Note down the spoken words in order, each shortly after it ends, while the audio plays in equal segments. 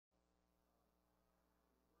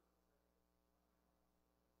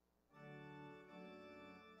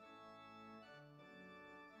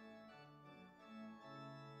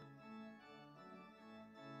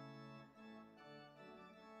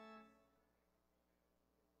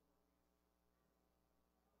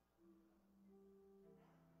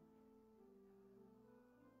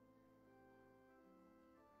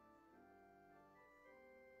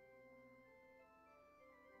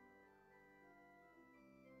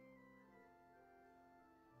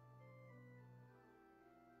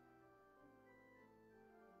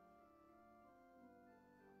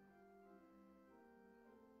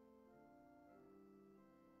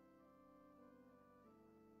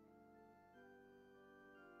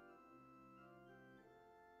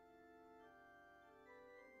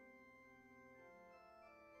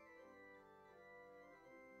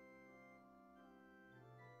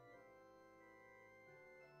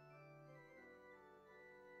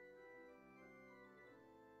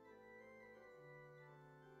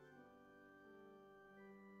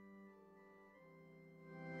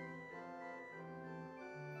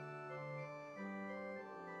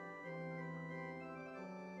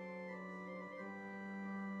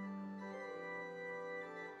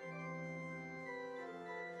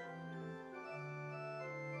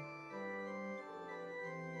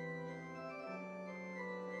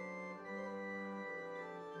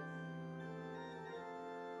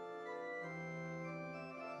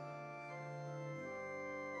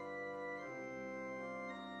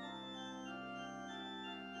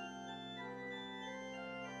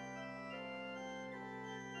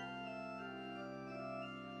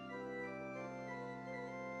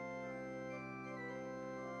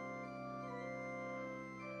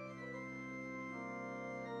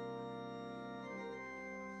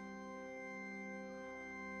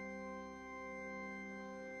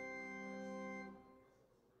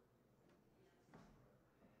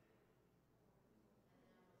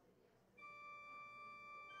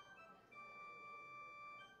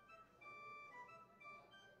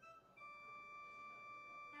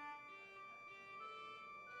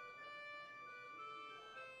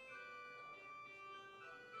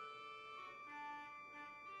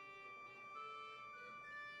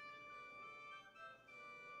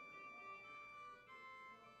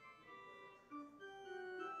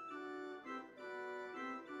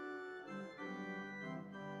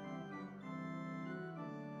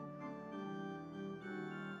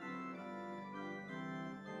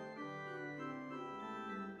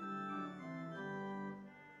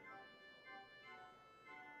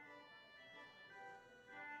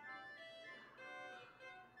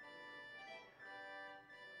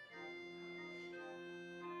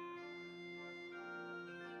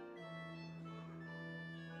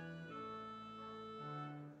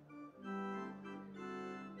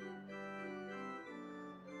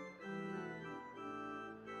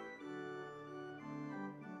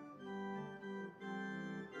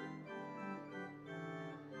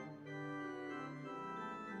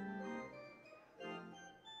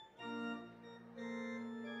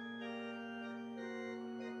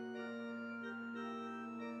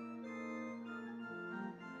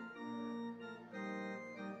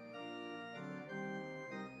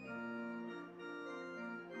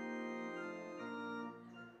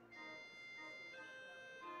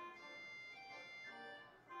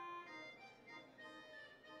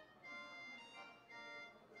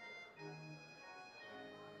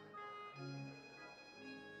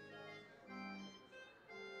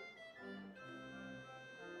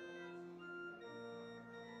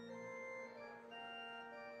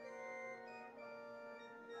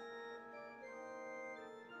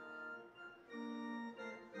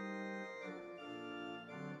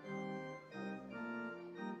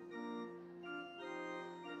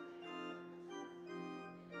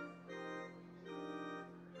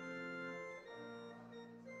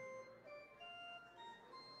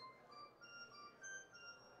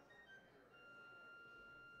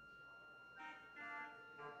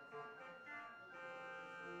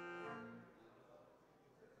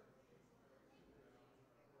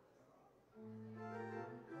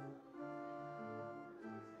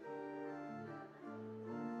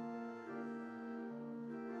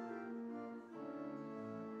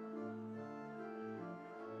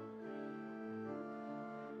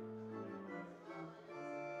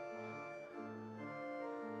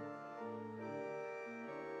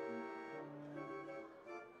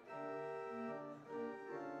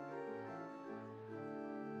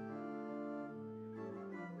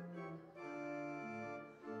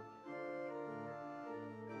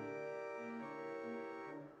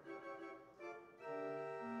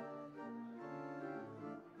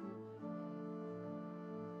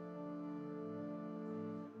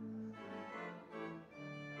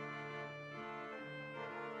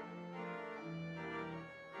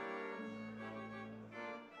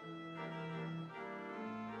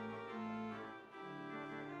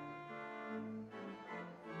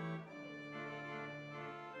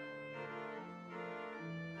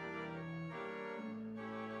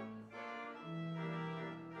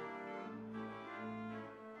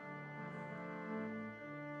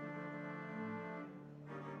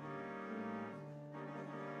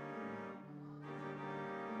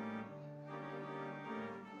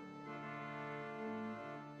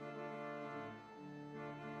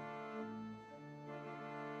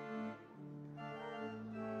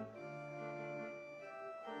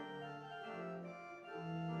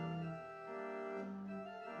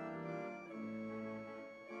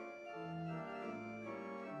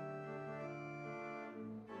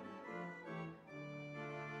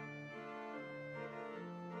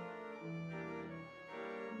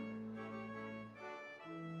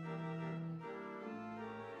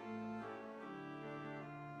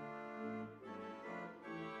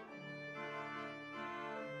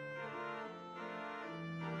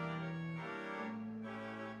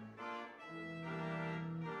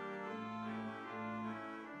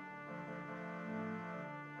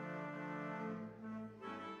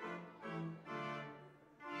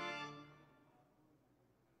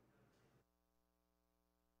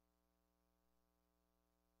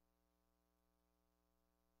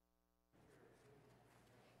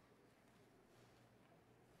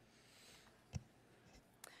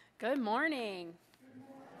Good morning.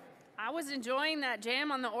 I was enjoying that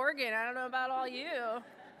jam on the organ. I don't know about all you.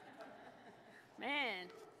 Man,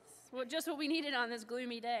 it's just what we needed on this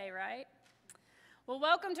gloomy day, right? Well,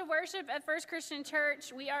 welcome to worship at First Christian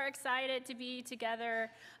Church. We are excited to be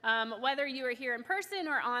together. Whether you are here in person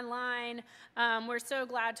or online, we're so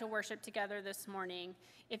glad to worship together this morning.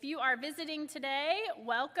 If you are visiting today,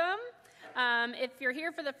 welcome. If you're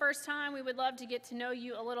here for the first time, we would love to get to know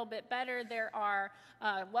you a little bit better. There are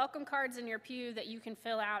welcome cards in your pew that you can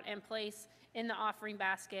fill out and place in the offering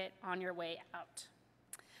basket on your way out.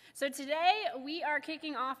 So today, we are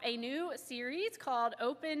kicking off a new series called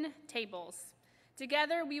Open Tables.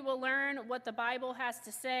 Together, we will learn what the Bible has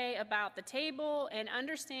to say about the table and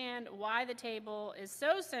understand why the table is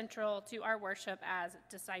so central to our worship as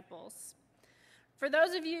disciples. For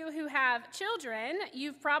those of you who have children,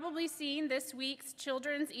 you've probably seen this week's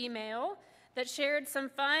children's email that shared some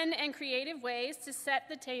fun and creative ways to set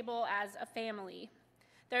the table as a family.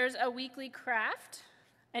 There's a weekly craft,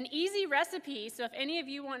 an easy recipe, so if any of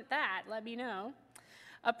you want that, let me know,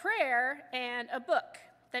 a prayer, and a book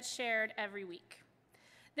that's shared every week.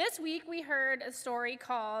 This week we heard a story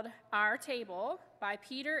called Our Table by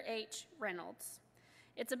Peter H. Reynolds.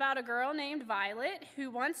 It's about a girl named Violet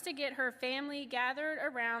who wants to get her family gathered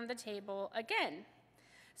around the table again.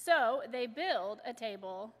 So they build a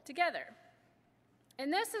table together.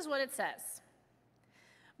 And this is what it says.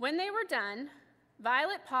 When they were done,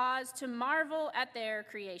 Violet paused to marvel at their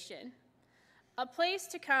creation, a place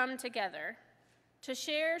to come together, to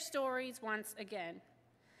share stories once again,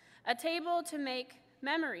 a table to make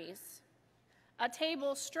memories, a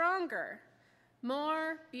table stronger,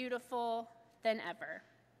 more beautiful than ever.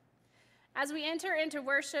 As we enter into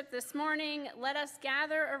worship this morning, let us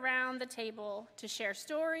gather around the table to share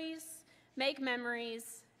stories, make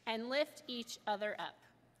memories, and lift each other up.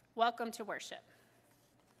 Welcome to worship.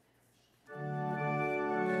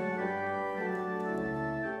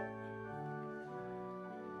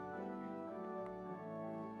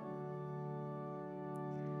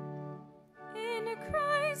 In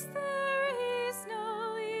Christ there is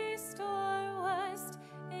no east or west,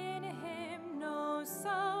 in him no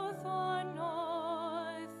south or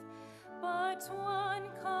north, but one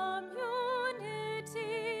community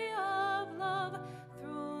of love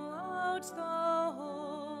throughout the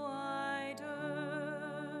whole wide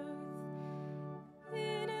earth.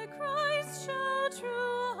 In Christ shall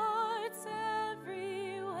true hearts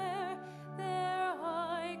everywhere their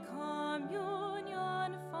high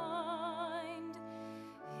communion find.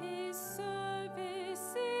 His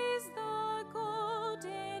service is the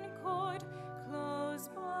golden cord, close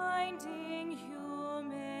binding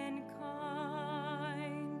humankind.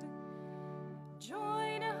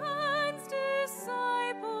 Join hands,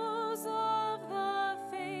 disciples of the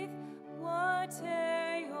faith,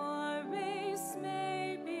 whate'er your race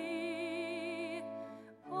may be.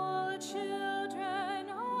 All children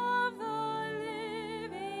of the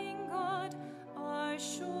living God are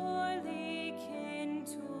surely kin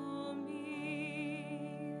to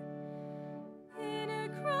me. In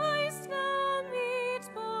Christ now meet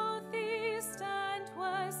both east and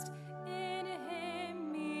west, in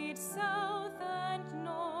him meet south and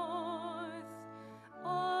north.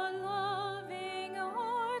 All loving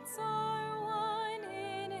hearts are one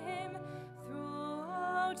in him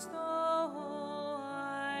throughout the whole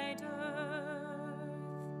wide earth.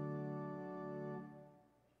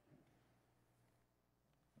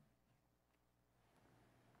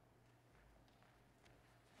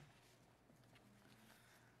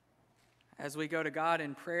 As we go to God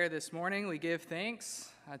in prayer this morning, we give thanks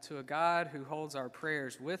to a God who holds our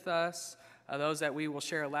prayers with us, those that we will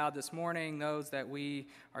share aloud this morning, those that we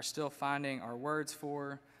are still finding our words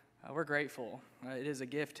for. We're grateful. It is a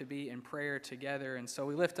gift to be in prayer together, and so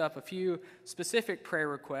we lift up a few specific prayer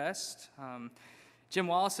requests. Jim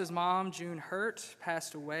Wallace's mom, June Hurt,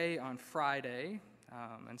 passed away on Friday,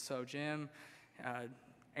 and so Jim,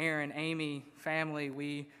 Aaron, Amy, family,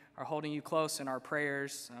 we are holding you close in our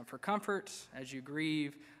prayers for comfort as you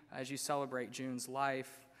grieve, as you celebrate June's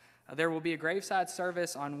life. There will be a graveside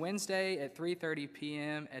service on Wednesday at 3:30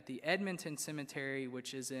 p.m. at the Edmonton Cemetery,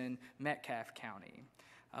 which is in Metcalfe County.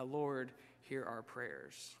 Lord, hear our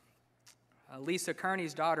prayers. Lisa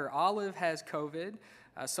Kearney's daughter, Olive, has COVID.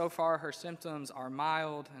 So far, her symptoms are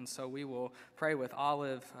mild, and so we will pray with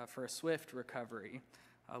Olive for a swift recovery.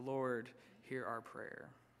 Lord, hear our prayer.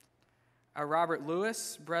 Robert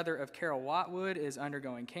Lewis, brother of Carol Watwood, is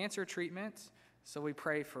undergoing cancer treatment, so we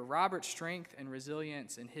pray for Robert's strength and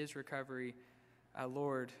resilience in his recovery.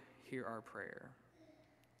 Lord, hear our prayer.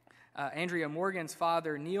 Andrea Morgan's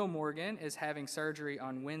father, Neil Morgan, is having surgery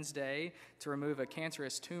on Wednesday to remove a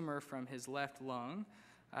cancerous tumor from his left lung.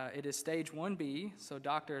 It is stage 1B, so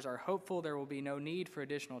doctors are hopeful there will be no need for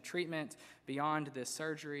additional treatment beyond this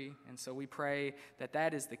surgery, and so we pray that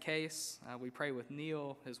that is the case. We pray with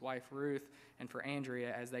Neil, his wife Ruth, and for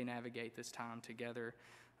Andrea as they navigate this time together.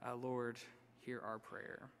 Lord, hear our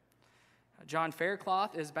prayer. John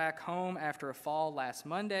Faircloth is back home after a fall last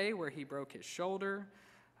Monday where he broke his shoulder.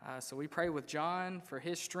 So we pray with John for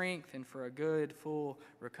his strength and for a good, full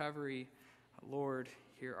recovery. Lord,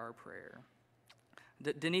 hear our prayer.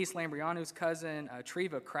 Denise Lambrianu's cousin,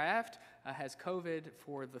 Treva Kraft, has COVID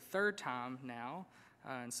for the third time now.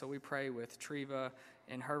 And so we pray with Treva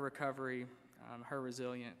in her recovery, her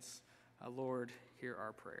resilience. Lord, hear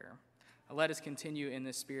our prayer. Let us continue in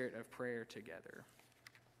the spirit of prayer together.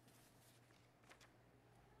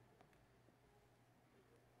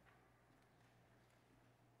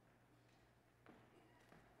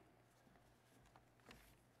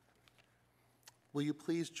 Will you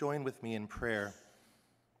please join with me in prayer?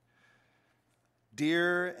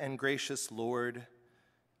 Dear and gracious Lord,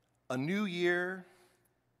 a new year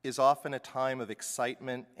is often a time of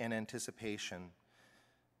excitement and anticipation,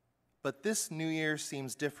 but this new year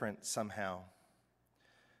seems different somehow.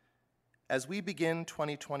 As we begin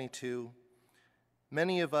 2022,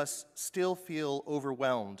 many of us still feel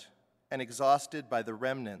overwhelmed and exhausted by the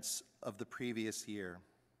remnants of the previous year.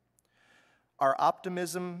 Our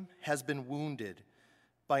optimism has been wounded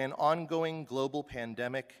by an ongoing global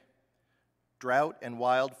pandemic, drought and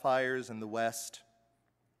wildfires in the West,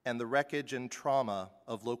 and the wreckage and trauma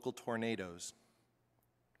of local tornadoes.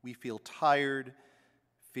 We feel tired,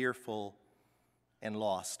 fearful, and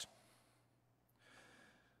lost.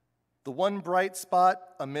 The one bright spot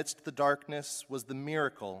amidst the darkness was the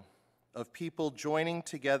miracle of people joining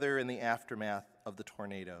together in the aftermath of the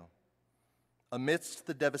tornado. Amidst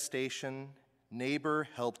the devastation, neighbor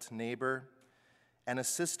helped neighbor, and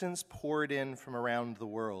assistance poured in from around the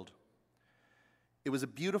world. It was a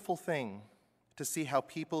beautiful thing to see how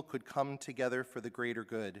people could come together for the greater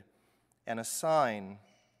good, and a sign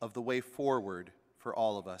of the way forward for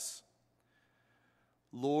all of us.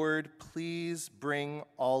 Lord, please bring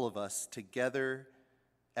all of us together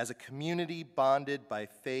as a community bonded by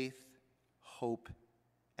faith, hope,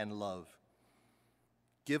 and love.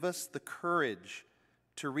 Give us the courage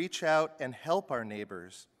to reach out and help our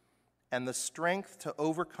neighbors, and the strength to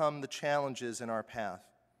overcome the challenges in our path.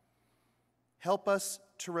 Help us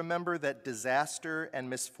to remember that disaster and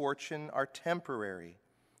misfortune are temporary,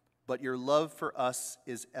 but your love for us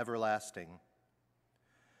is everlasting.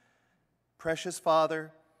 Precious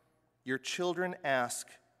Father, your children ask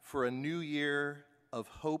for a new year of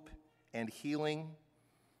hope and healing,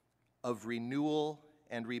 of renewal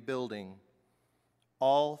and rebuilding.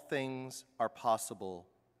 All things are possible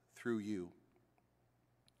through you.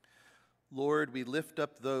 Lord, we lift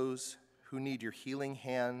up those who need your healing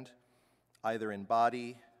hand, either in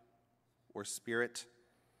body or spirit,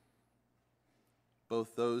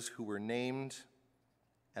 both those who were named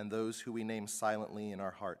and those who we name silently in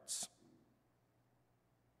our hearts.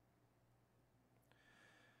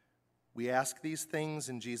 We ask these things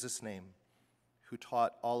in Jesus' name, who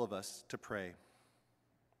taught all of us to pray.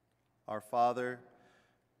 Our Father,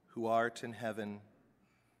 who art in heaven,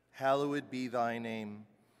 hallowed be thy name.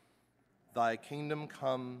 Thy kingdom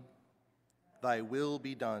come, thy will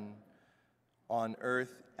be done, on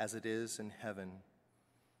earth as it is in heaven.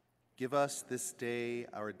 Give us this day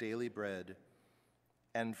our daily bread,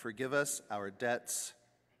 and forgive us our debts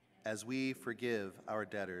as we forgive our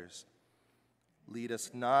debtors. Lead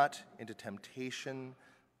us not into temptation,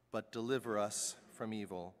 but deliver us from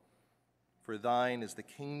evil. For thine is the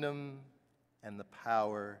kingdom, and the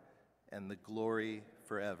power, and the glory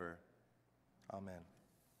forever. Amen.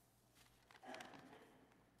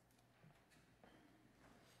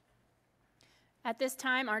 At this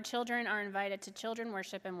time, our children are invited to Children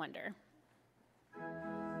Worship and Wonder.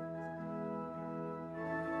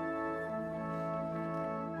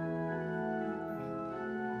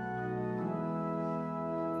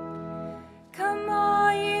 Come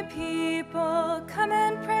all ye people, come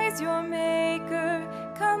and praise your Maker.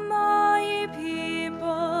 Come all ye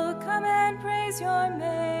people, come and praise your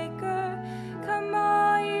Maker. Come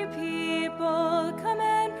all ye people, come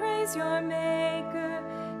and praise your Maker.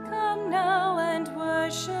 Come now and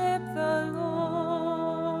worship the Lord.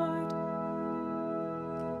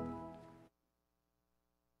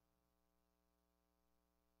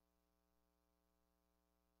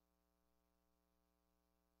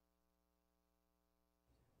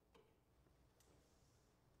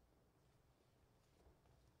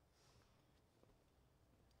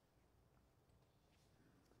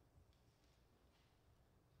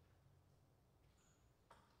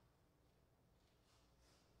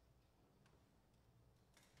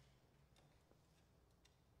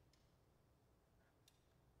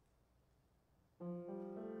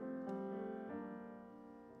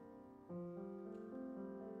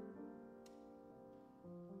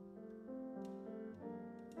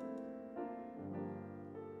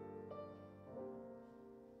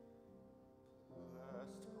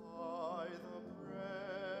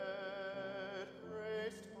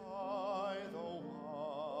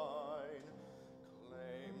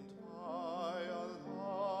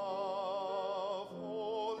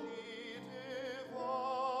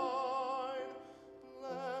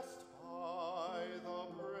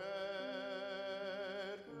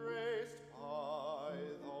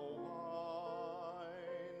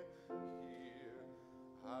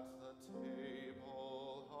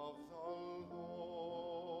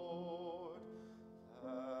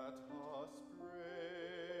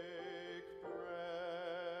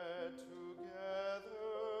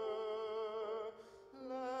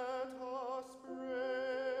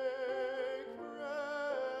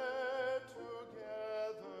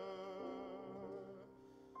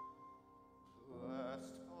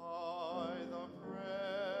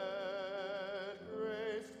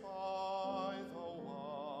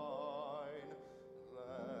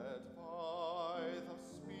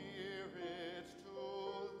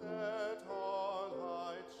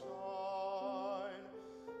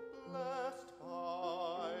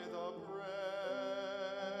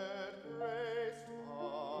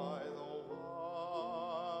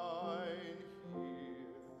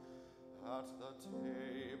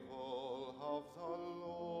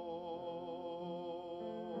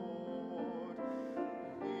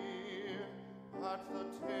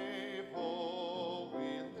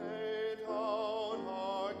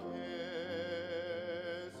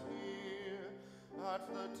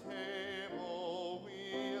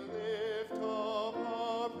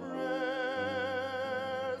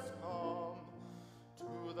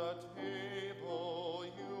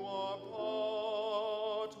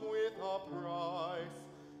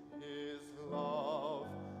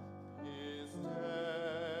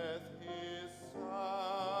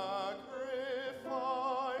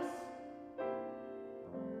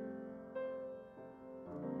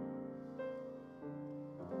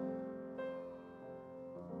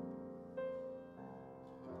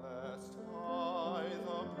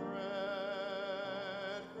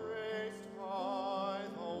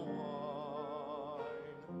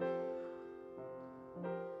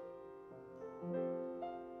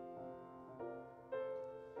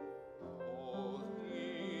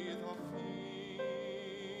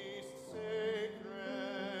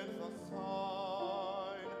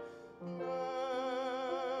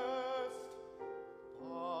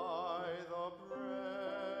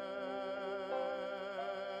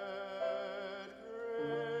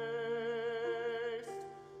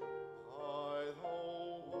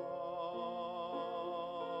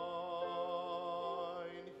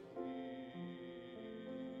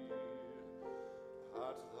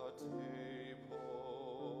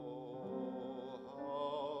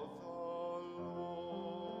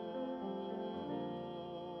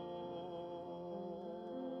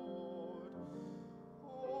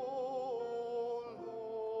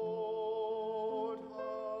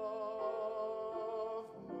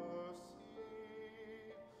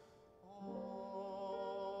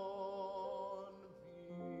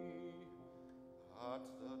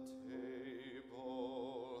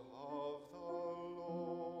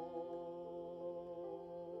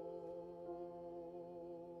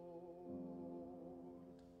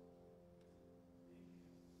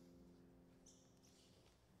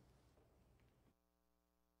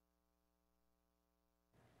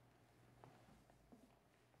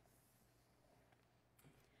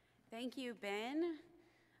 Thank you, Ben.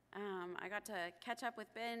 I got to catch up with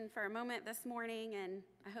Ben for a moment this morning, and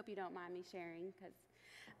I hope you don't mind me sharing.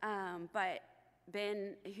 But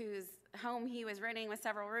Ben, whose home he was renting with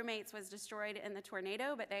several roommates, was destroyed in the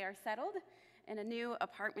tornado, but they are settled in a new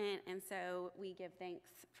apartment, and so we give thanks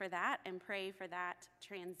for that and pray for that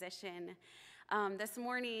transition. This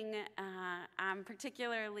morning, I'm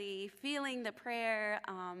particularly feeling the prayer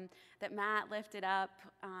that Matt lifted up,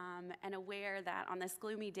 and aware that on this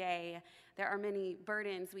gloomy day, there are many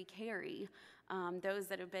burdens we carry, those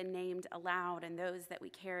that have been named aloud and those that we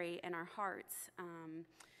carry in our hearts.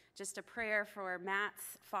 Just a prayer for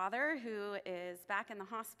Matt's father, who is back in the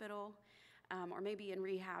hospital, or maybe in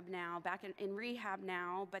rehab now, back in rehab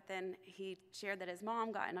now, but then he shared that his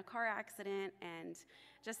mom got in a car accident, and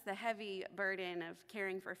just the heavy burden of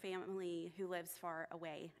caring for family who lives far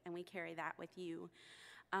away, and we carry that with you.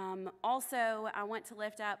 Also, I want to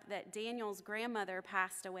lift up that Daniel's grandmother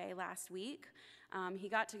passed away last week. He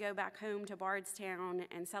got to go back home to Bardstown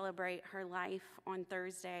and celebrate her life on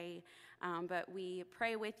Thursday, but we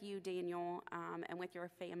pray with you, Daniel, and with your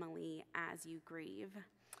family as you grieve.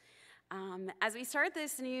 As we start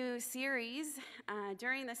this new series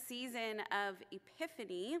during the season of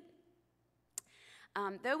Epiphany,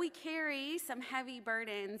 though we carry some heavy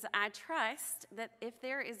burdens, I trust that if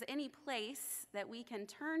there is any place that we can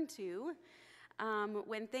turn to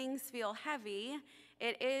when things feel heavy,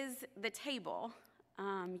 it is the table.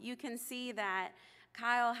 You can see that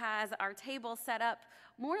Kyle has our table set up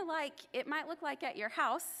more like it might look like at your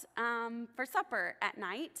house for supper at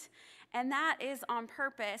night. And that is on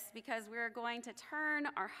purpose because we're going to turn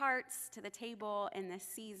our hearts to the table in this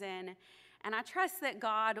season. And I trust that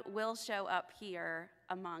God will show up here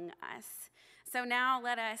among us. So now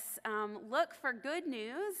let us look for good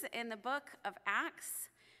news in the book of Acts,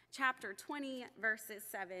 chapter 20, verses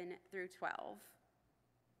 7 through 12.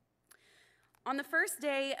 On the first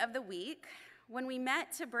day of the week, when we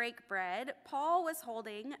met to break bread, Paul was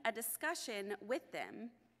holding a discussion with them.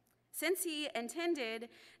 Since he intended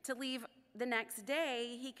to leave the next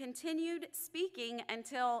day, he continued speaking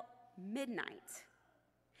until midnight.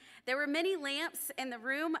 There were many lamps in the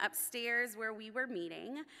room upstairs where we were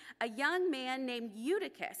meeting. A young man named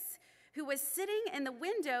Eutychus, who was sitting in the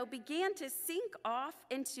window, began to sink off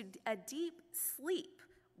into a deep sleep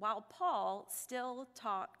while Paul still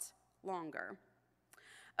talked longer.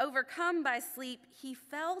 Overcome by sleep, he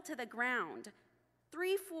fell to the ground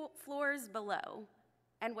 3 floors below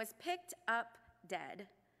and was picked up dead.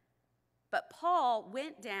 But Paul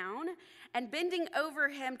went down and, bending over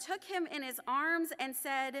him, took him in his arms and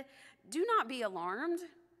said, "Do not be alarmed,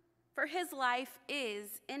 for his life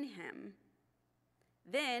is in him."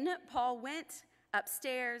 Then Paul went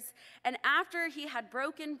upstairs, and after he had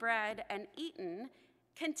broken bread and eaten,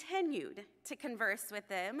 continued to converse with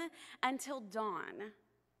them until dawn.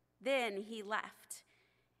 Then he left.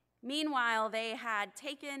 Meanwhile, they had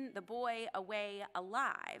taken the boy away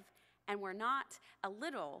alive and were not a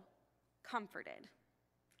little comforted.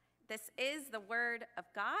 This is the word of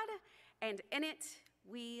God, and in it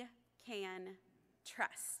we can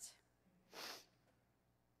trust.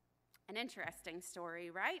 An interesting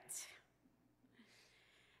story, right?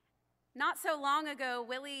 Not so long ago,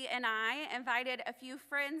 Willie and I invited a few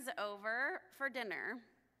friends over for dinner.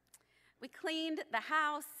 We cleaned the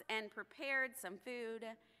house and prepared some food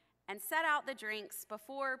and set out the drinks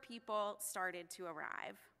before people started to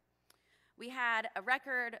arrive. We had a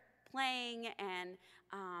record playing, and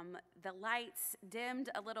the lights dimmed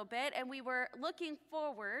a little bit, and we were looking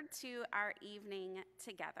forward to our evening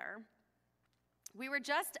together. We were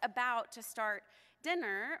just about to start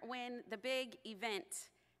dinner when the big event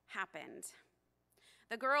happened.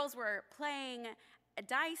 The girls were playing a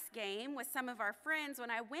dice game with some of our friends when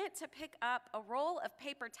I went to pick up a roll of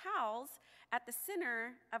paper towels at the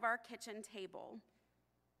center of our kitchen table.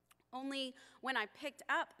 Only when I picked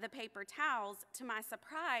up the paper towels, to my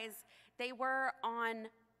surprise, they were on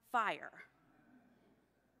fire.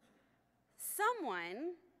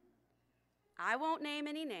 Someone, I won't name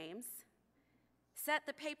any names, set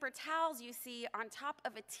the paper towels you see on top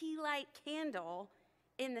of a tea light candle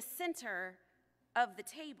in the center of the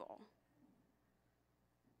table.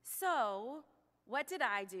 So, what did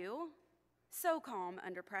I do? So calm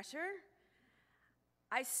under pressure.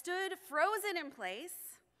 I stood frozen in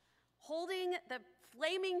place, holding the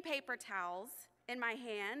flaming paper towels in my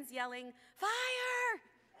hands, yelling, "Fire!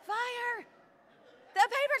 Fire! The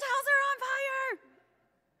paper towels are on fire!"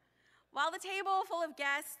 While the table full of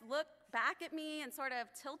guests looked back at me and sort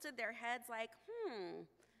of tilted their heads like,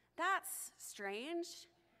 that's strange.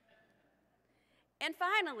 And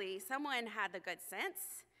finally, someone had the good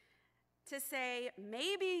sense to say,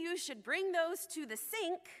 maybe you should bring those to the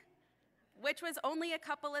sink, which was only a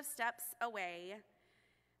couple of steps away.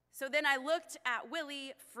 So then I looked at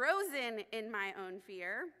Willie, frozen in my own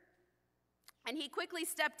fear, and he quickly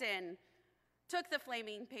stepped in, took the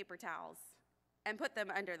flaming paper towels, and put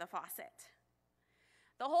them under the faucet.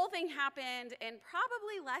 The whole thing happened in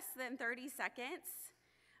probably less than 30 seconds,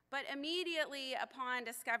 but immediately upon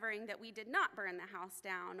discovering that we did not burn the house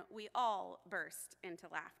down, we all burst into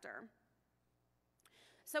laughter.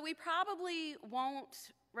 So we probably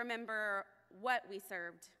won't remember what we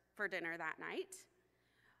served for dinner that night,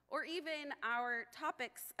 or even our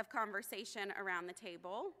topics of conversation around the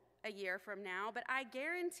table a year from now, but I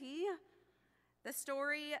guarantee the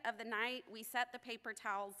story of the night we set the paper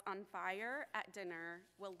towels on fire at dinner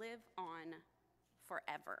will live on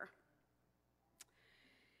forever.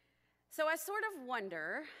 So I sort of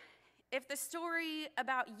wonder if the story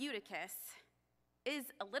about Eutychus is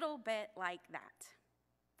a little bit like that.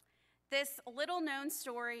 This little-known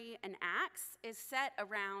story in Acts is set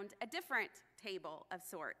around a different table of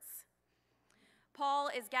sorts. Paul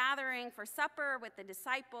is gathering for supper with the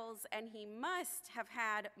disciples, and he must have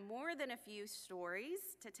had more than a few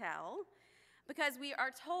stories to tell, because we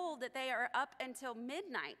are told that they are up until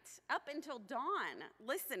midnight, up until dawn,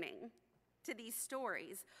 listening to these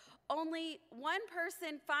stories. Only one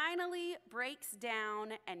person finally breaks down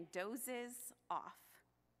and dozes off.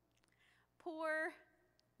 Poor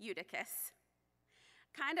Eutychus.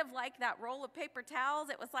 Kind of like that roll of paper towels,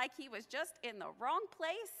 it was like he was just in the wrong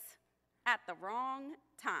place at the wrong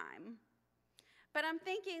time. But I'm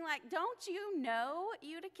thinking, like, don't you know,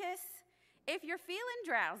 Eutychus, if you're feeling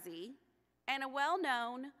drowsy and a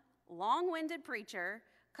well-known, long-winded preacher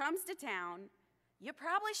comes to town, you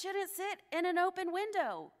probably shouldn't sit in an open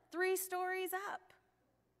window 3 stories up.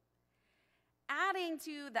 Adding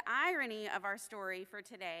to the irony of our story for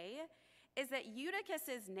today is that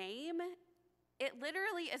Eutychus's name, it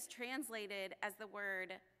literally is translated as the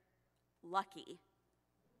word lucky.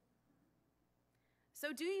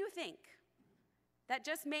 So do you think that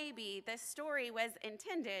just maybe this story was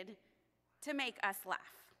intended to make us laugh?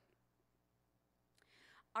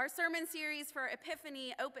 Our sermon series for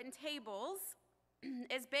Epiphany Open Tables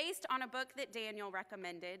is based on a book that Daniel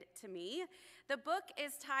recommended to me. The book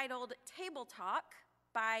is titled Table Talk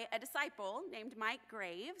by a disciple named Mike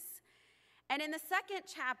Graves. And in the 2nd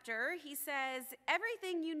chapter, he says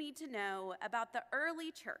everything you need to know about the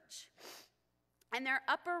early church and their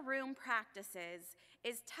upper room practices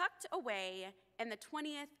is tucked away in the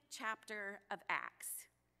 20th chapter of Acts.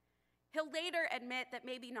 He'll later admit that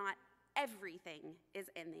maybe not everything is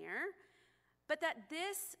in there, but that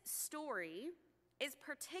this story is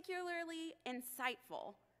particularly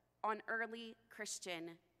insightful on early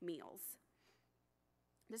Christian meals.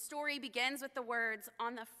 The story begins with the words,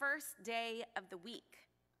 "on the first day of the week."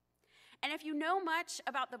 And if you know much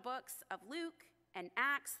about the books of Luke and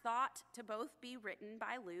Acts, thought to both be written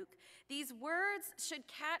by Luke, these words should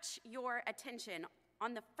catch your attention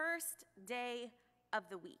on the first day of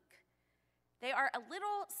the week. They are a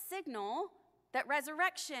little signal that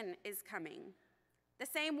resurrection is coming. The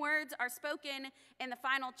same words are spoken in the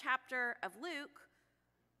final chapter of Luke,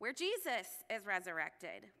 where Jesus is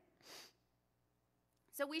resurrected.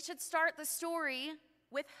 So we should start the story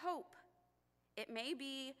with hope. It may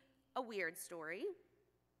be a weird story,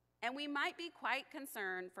 and we might be quite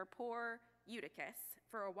concerned for poor Eutychus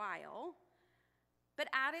for a while, but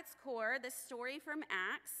at its core, the story from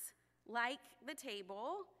Acts, like the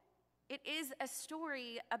table, it is a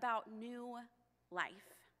story about new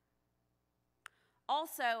life.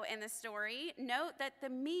 Also in the story, note that the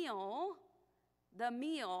meal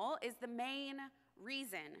is the main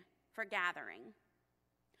reason for gathering.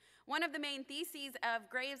 One of the main theses of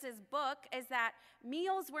Graves' book is that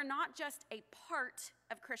meals were not just a part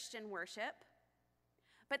of Christian worship,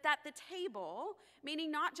 but that the table,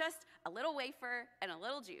 meaning not just a little wafer and a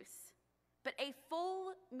little juice, but a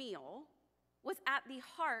full meal, was at the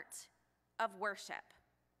heart of worship.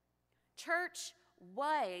 Church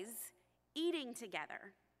was eating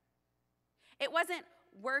together. It wasn't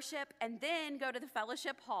worship and then go to the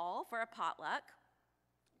fellowship hall for a potluck.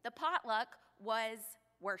 The potluck was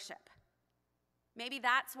worship. Maybe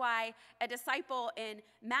that's why a disciple in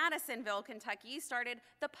Madisonville, Kentucky, started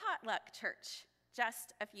the Potluck Church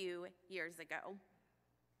just a few years ago.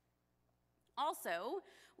 Also,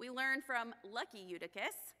 we learned from lucky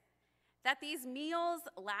Eutychus that these meals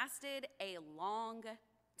lasted a long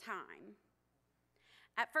time.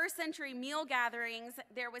 At first century meal gatherings,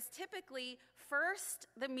 there was typically first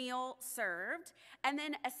the meal served, and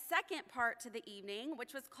then a second part to the evening,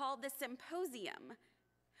 which was called the symposium,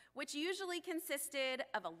 which usually consisted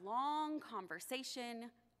of a long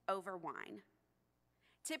conversation over wine.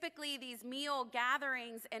 Typically, these meal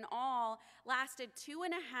gatherings in all lasted 2.5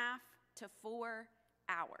 to 4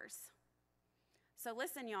 hours. So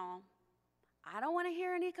listen, y'all, I don't want to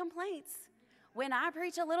hear any complaints when I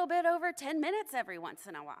preach a little bit over 10 minutes every once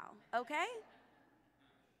in a while, okay?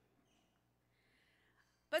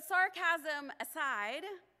 But sarcasm aside,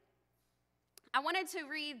 I wanted to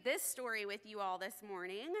read this story with you all this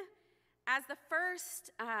morning as the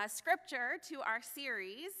first scripture to our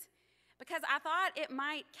series because I thought it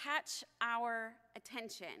might catch our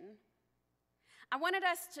attention. I wanted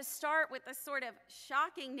us to start with a sort of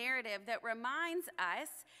shocking narrative that reminds us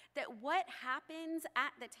that what happens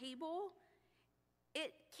at the table,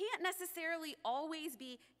 it can't necessarily always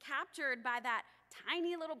be captured by that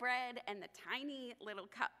tiny little bread and the tiny little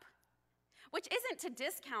cup, which isn't to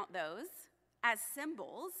discount those as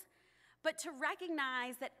symbols, but to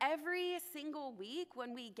recognize that every single week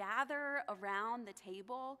when we gather around the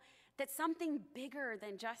table, that something bigger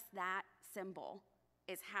than just that symbol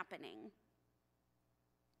is happening.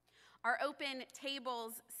 Our Open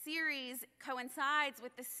Tables series coincides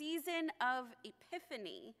with the season of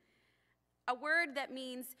Epiphany, a word that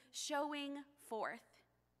means showing forth,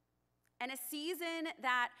 and a season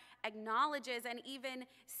that acknowledges and even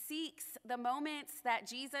seeks the moments that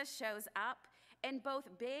Jesus shows up in both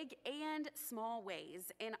big and small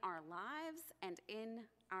ways in our lives and in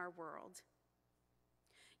our world.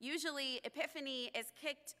 Usually, Epiphany is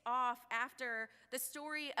kicked off after the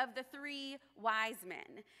story of the 3 wise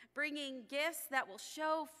men, bringing gifts that will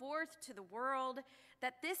show forth to the world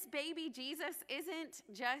that this baby Jesus isn't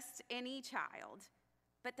just any child,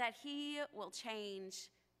 but that he will change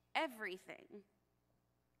everything.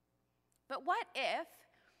 But what if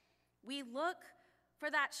we look for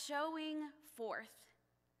that showing forth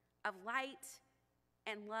of light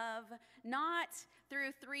and love, not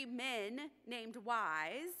through 3 men named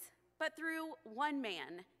Wise, but through 1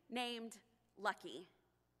 man named Lucky?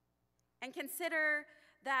 And consider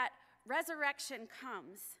that resurrection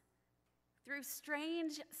comes through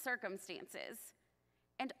strange circumstances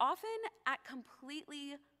and often at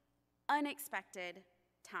completely unexpected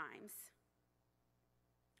times.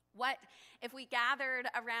 What if we gathered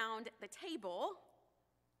around the table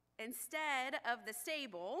instead of the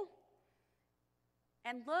stable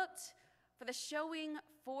and looked for the showing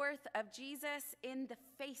forth of Jesus in the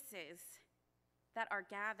faces that are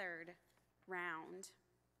gathered round?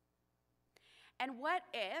 And what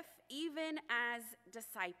if, even as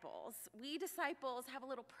disciples, we disciples have a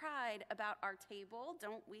little pride about our table,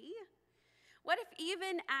 don't we? What if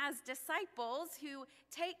even as disciples who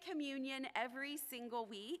take communion every single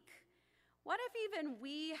week, what if even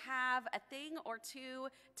we have a thing or two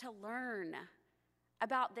to learn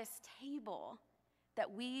about this table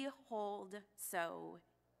that we hold so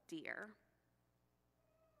dear?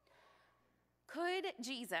 Could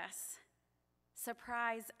Jesus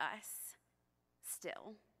surprise us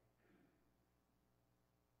still?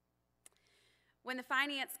 When the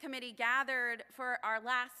Finance Committee gathered for our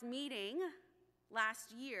last meeting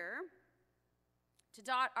last year to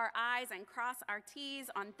dot our I's and cross our T's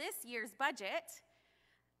on this year's budget,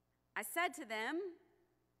 I said to them,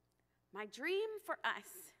 my dream for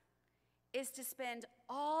us is to spend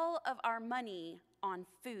all of our money on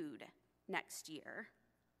food next year.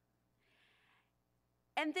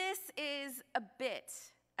 And this is a bit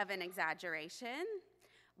of an exaggeration,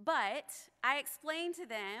 but I explained to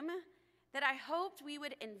them that I hoped we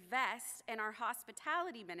would invest in our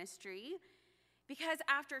hospitality ministry because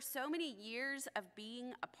after so many years of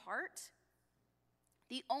being apart,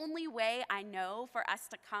 the only way I know for us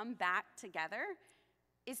to come back together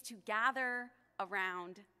is to gather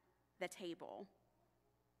around the table.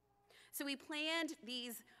 So we planned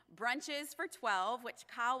these brunches for 12, which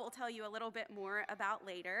Kyle will tell you a little bit more about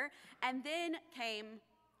later, and then came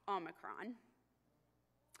Omicron.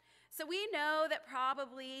 So we know that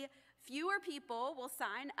probably fewer people will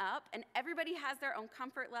sign up, and everybody has their own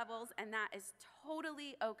comfort levels, and that is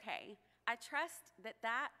totally okay. I trust that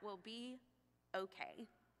that will be okay.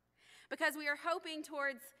 Because we are hoping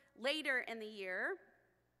towards later in the year,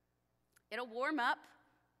 it'll warm up,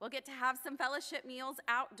 we'll get to have some fellowship meals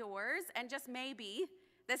outdoors, and just maybe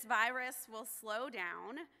this virus will slow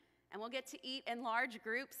down, and we'll get to eat in large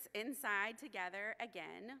groups inside together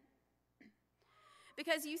again.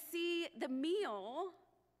 Because you see, the meal,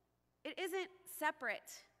 it isn't separate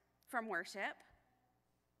from worship.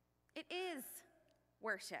 It is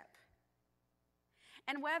worship.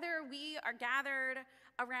 And whether we are gathered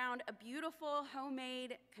around a beautiful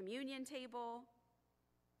homemade communion table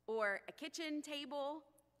or a kitchen table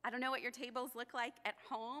I don't know what your tables look like at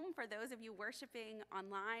home for those of you worshiping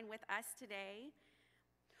online with us today,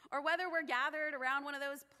 or whether we're gathered around one of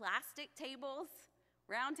those plastic tables,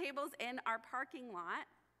 round tables in our parking lot.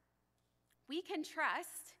 We can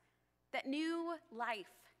trust that new life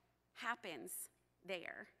happens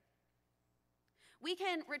there. We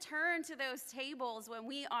can return to those tables when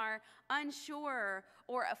we are unsure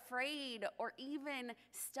or afraid or even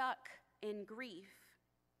stuck in grief.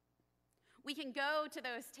 We can go to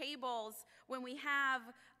those tables when we have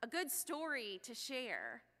a good story to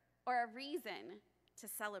share or a reason to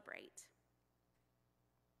celebrate.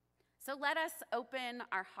 So let us open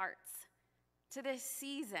our hearts to this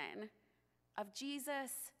season of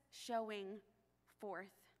Jesus showing forth.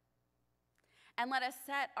 And let us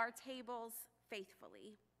set our tables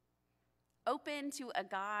faithfully, open to a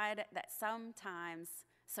God that sometimes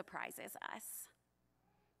surprises us.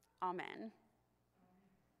 Amen.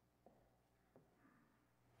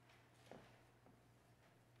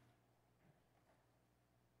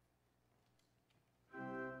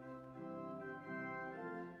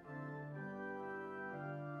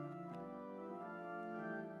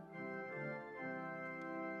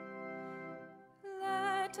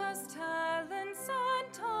 Let us talents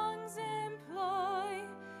and tongues employ,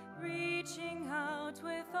 reaching out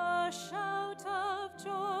with a shout of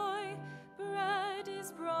joy. Bread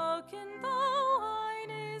is broken, the wine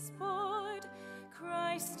is poured.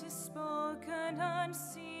 Christ is spoken,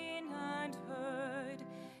 unseen and heard.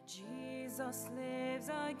 Jesus lives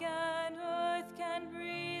again, earth can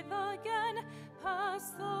breathe again.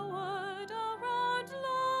 Pass the word around,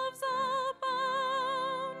 loves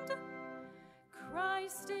abound.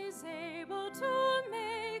 Christ is able to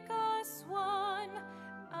make us one.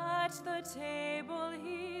 At the table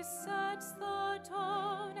he sets the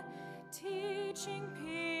tone, teaching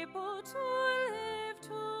people to live,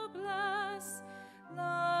 to bless,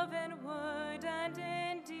 love in word and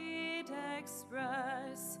in deed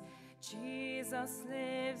express. Jesus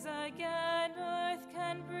lives again, earth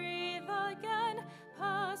can breathe again.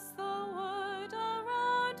 Pass the word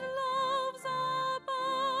around, loves abound.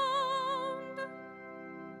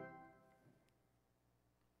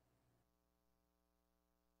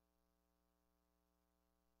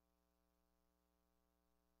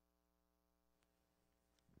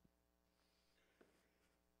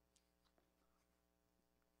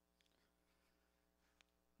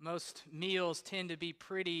 Most meals tend to be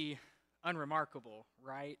pretty unremarkable,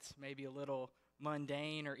 right? Maybe a little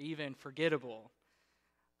mundane or even forgettable.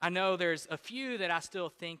 I know there's a few that I still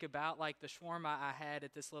think about, like the shawarma I had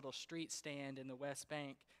at this little street stand in the West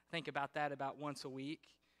Bank. I think about that about once a week.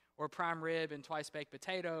 Or prime rib and twice baked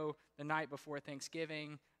potato the night before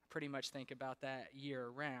Thanksgiving. I pretty much think about that year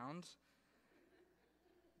round.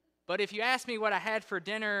 But if you ask me what I had for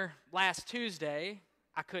dinner last Tuesday,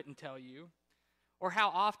 I couldn't tell you. Or how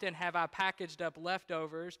often have I packaged up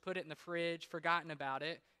leftovers, put it in the fridge, forgotten about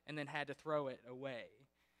it, and then had to throw it away.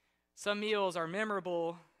 Some meals are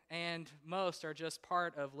memorable, and most are just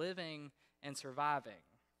part of living and surviving.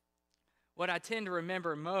 What I tend to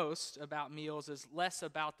remember most about meals is less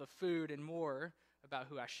about the food and more about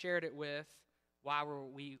who I shared it with, why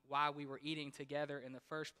we were eating together in the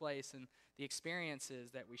first place, and the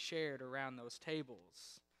experiences that we shared around those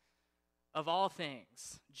tables. Of all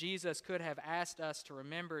things, Jesus could have asked us to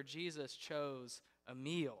remember Jesus chose a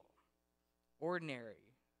meal,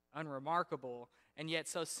 ordinary, unremarkable, and yet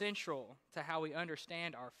so central to how we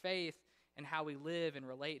understand our faith and how we live and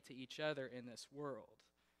relate to each other in this world.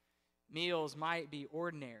 Meals might be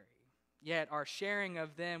ordinary, yet our sharing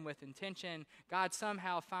of them with intention, God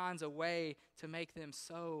somehow finds a way to make them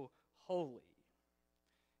so holy.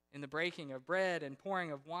 In the breaking of bread and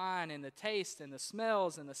pouring of wine, in the taste and the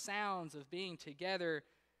smells and the sounds of being together,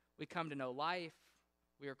 we come to know life.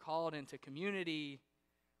 We are called into community.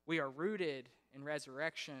 We are rooted in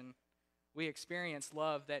resurrection. We experience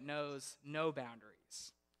love that knows no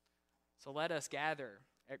boundaries. So let us gather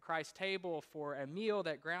at Christ's table for a meal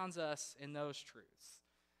that grounds us in those truths,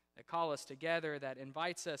 that call us together, that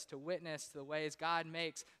invites us to witness the ways God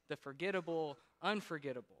makes the forgettable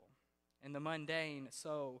unforgettable and the mundane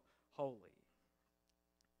so holy.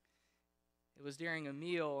 It was during a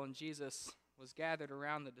meal, and Jesus was gathered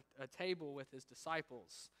around a table with his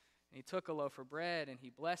disciples. And he took a loaf of bread, and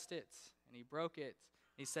he blessed it, and he broke it.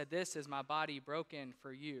 He said, "This is my body broken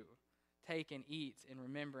for you. Take and eat in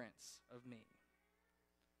remembrance of me."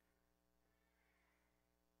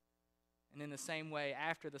 And in the same way,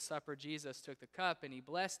 after the supper, Jesus took the cup, and he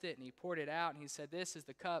blessed it, and he poured it out, and he said, "This is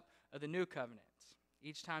the cup of the new covenant.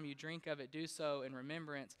 Each time you drink of it, do so in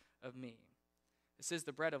remembrance of me." This is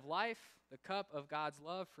the bread of life, the cup of God's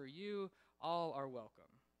love for you. All are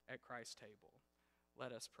welcome. at Christ's table.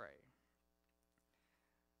 Let us pray.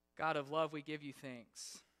 God of love, we give you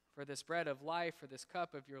thanks for this bread of life, for this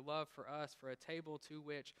cup of your love for us, for a table to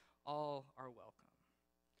which all are welcome.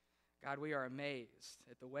 God, we are amazed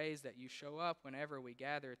at the ways that you show up whenever we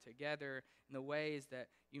gather together, and the ways that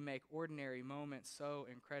you make ordinary moments so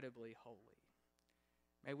incredibly holy.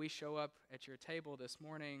 May we show up at your table this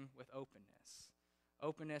morning with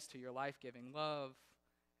openness to your life-giving love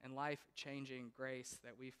and life-changing grace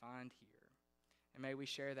that we find here. And may we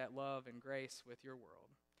share that love and grace with your world.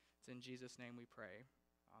 It's in Jesus' name we pray.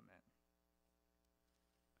 Amen.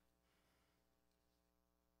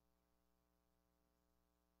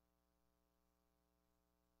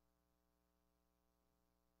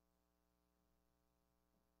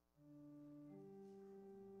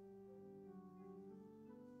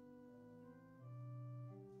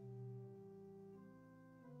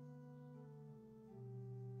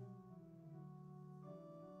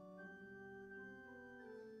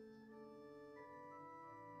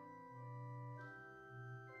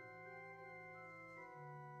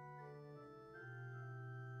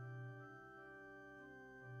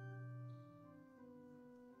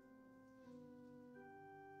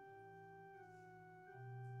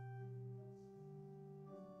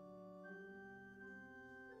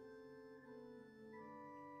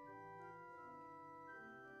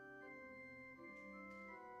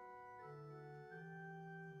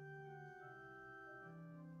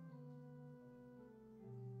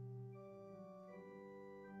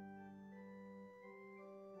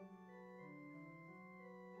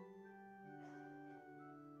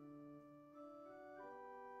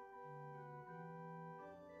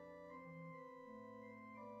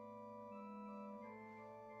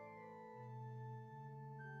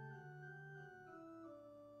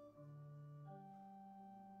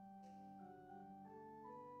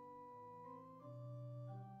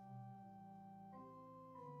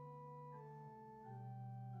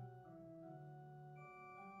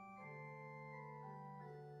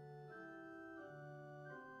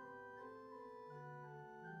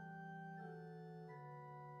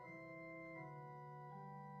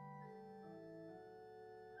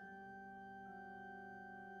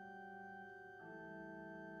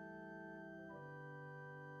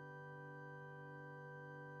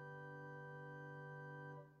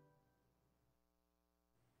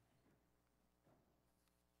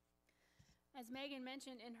 As Megan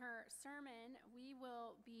mentioned in her sermon, we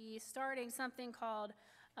will be starting something called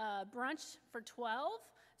Brunch for 12.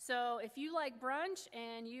 So if you like brunch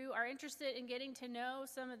and you are interested in getting to know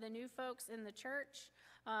some of the new folks in the church,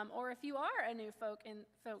 or if you are a new folk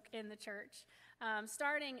in the church,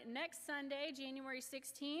 starting next Sunday, January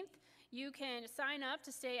 16th, you can sign up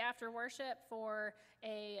to stay after worship for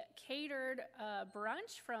a catered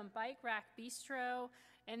brunch from Bike Rack Bistro.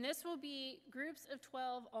 And this will be groups of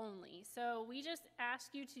 12 only. So we just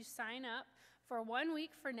ask you to sign up for 1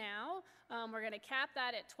 week for now. We're going to cap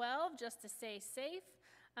that at 12 just to stay safe.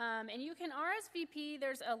 And you can RSVP.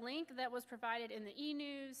 There's a link that was provided in the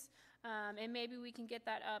e-news, and maybe we can get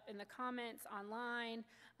that up in the comments online.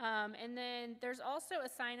 And then there's also a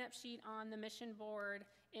sign-up sheet on the mission board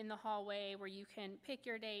in the hallway where you can pick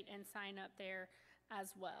your date and sign up there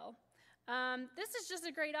as well. This is just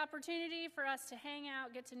a great opportunity for us to hang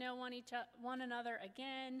out, get to know one another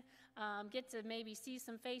again, get to maybe see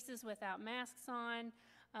some faces without masks on,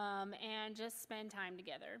 and just spend time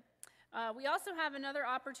together. We also have another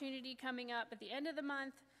opportunity coming up at the end of the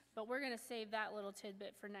month, but we're going to save that little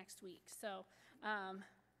tidbit for next week. So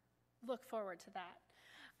look forward to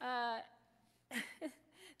that.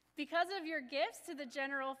 Because of your gifts to the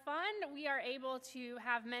general fund, we are able to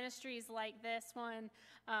have ministries like this one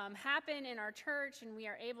happen in our church, and we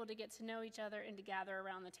are able to get to know each other and to gather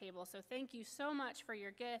around the table. So thank you so much for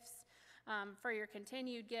your gifts, for your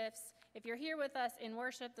continued gifts. If you're here with us in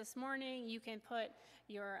worship this morning, you can put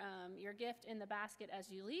your gift in the basket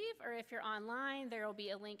as you leave, or if you're online, there will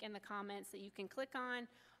be a link in the comments that you can click on,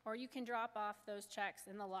 or you can drop off those checks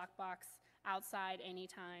in the lockbox outside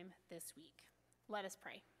anytime this week. Let us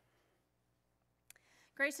pray.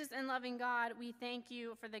 Gracious and loving God, we thank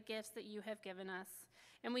you for the gifts that you have given us,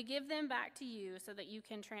 and we give them back to you so that you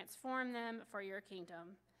can transform them for your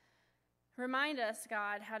kingdom. Remind us,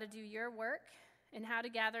 God, how to do your work and how to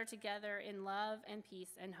gather together in love and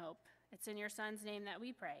peace and hope. It's in your Son's name that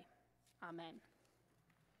we pray. Amen.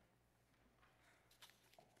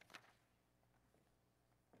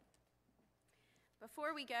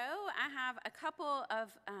 Before we go, I have a couple of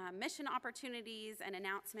mission opportunities and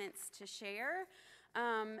announcements to share.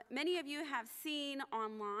 Many of you have seen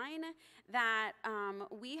online that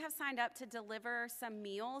we have signed up to deliver some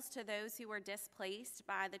meals to those who were displaced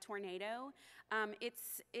by the tornado.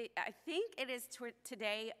 I think it is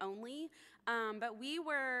today only, but we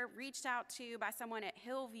were reached out to by someone at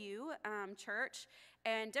Hillview Church,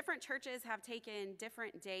 and different churches have taken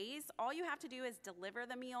different days. All you have to do is deliver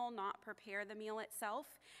the meal, not prepare the meal itself.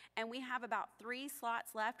 And we have about 3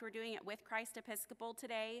 slots left. We're doing it with Christ Episcopal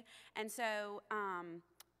today. And so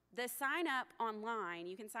the sign up online,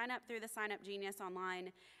 you can sign up through the Sign Up Genius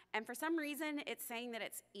online. And for some reason, it's saying that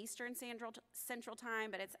it's Eastern Central Time,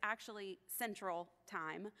 but it's actually Central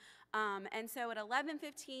Time. And so at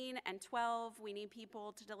 11:15 and 12, we need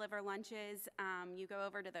people to deliver lunches. You go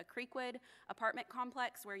over to the Creekwood apartment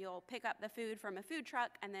complex where you'll pick up the food from a food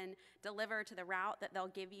truck and then deliver to the route that they'll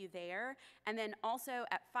give you there. And then also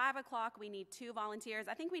at 5 o'clock, we need 2 volunteers.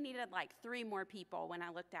 I think we needed like 3 more people when I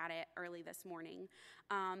looked at it early this morning.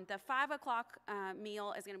 The 5 o'clock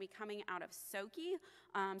meal is going to be coming out of Soki.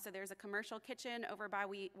 So there's a commercial kitchen over by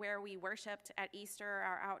where we worshiped at Easter,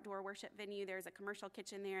 our outdoor worship venue. There's a commercial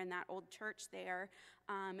kitchen there in that old church there,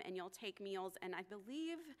 and you'll take meals. And I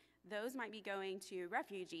believe those might be going to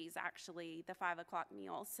refugees, actually, the 5 o'clock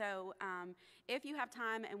meal. So if you have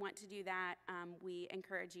time and want to do that, we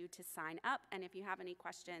encourage you to sign up. And if you have any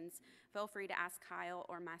questions, feel free to ask Kyle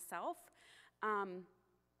or myself.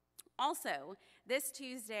 Also, this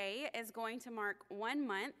Tuesday is going to mark 1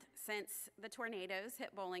 month since the tornadoes hit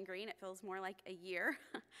Bowling Green. It feels more like a year.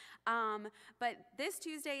 But this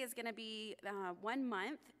Tuesday is going to be 1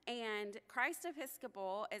 month, and Christ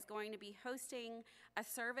Episcopal is going to be hosting a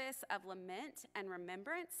service of lament and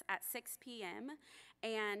remembrance at 6 p.m.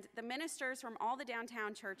 And the ministers from all the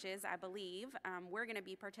downtown churches, I believe, we're going to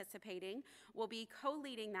be participating, will be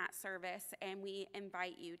co-leading that service, and we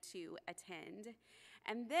invite you to attend.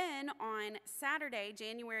 And then on Saturday,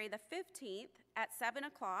 January the 15th at 7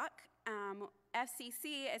 o'clock,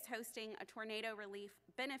 FCC is hosting a tornado relief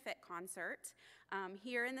benefit concert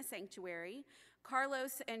here in the sanctuary.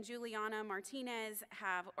 Carlos and Juliana Martinez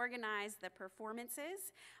have organized the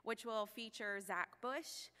performances, which will feature Zach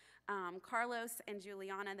Bush, Carlos and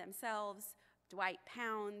Juliana themselves, Dwight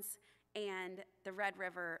Pounds, and the Red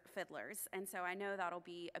River Fiddlers. And so I know that'll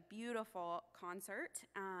be a beautiful concert.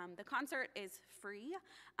 The concert is free,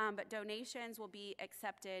 but donations will be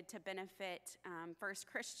accepted to benefit First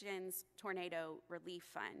Christian's Tornado Relief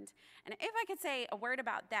Fund. And if I could say a word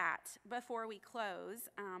about that before we close,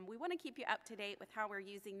 we want to keep you up to date with how we're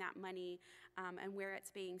using that money and where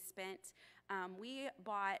it's being spent. We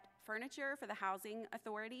bought furniture for the Housing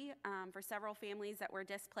Authority for several families that were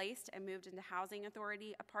displaced and moved into Housing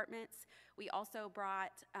Authority apartments. We also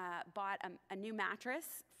bought a new mattress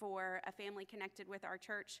for a family connected with our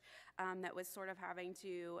church that was sort of having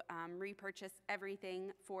to repurchase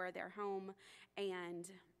everything for their home. And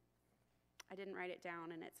I didn't write it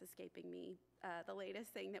down, and it's escaping me. The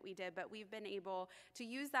latest thing that we did, but we've been able to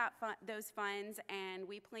use those funds, and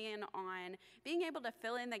we plan on being able to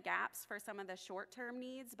fill in the gaps for some of the short-term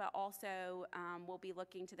needs, but also we'll be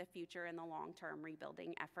looking to the future and the long-term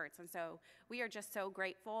rebuilding efforts. And so we are just so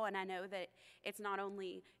grateful, and I know that it's not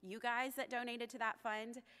only you guys that donated to that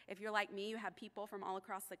fund. If you're like me, you have people from all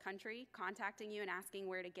across the country contacting you and asking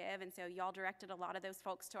where to give, and so y'all directed a lot of those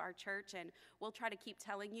folks to our church, and we'll try to keep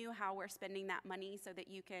telling you how we're spending that money so that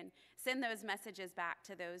you can send those messages back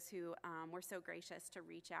to those who were so gracious to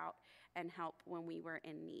reach out and help when we were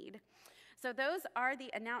in need. So those are the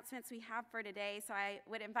announcements we have for today. So I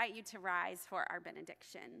would invite you to rise for our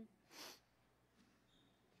benediction.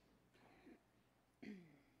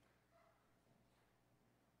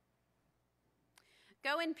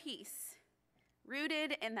 Go in peace,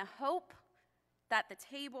 rooted in the hope that the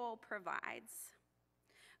table provides.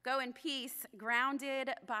 Go in peace, grounded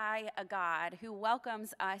by a God who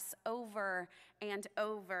welcomes us over and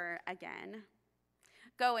over again.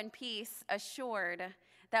 Go in peace, assured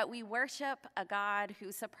that we worship a God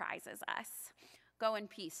who surprises us. Go in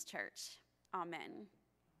peace, church. Amen.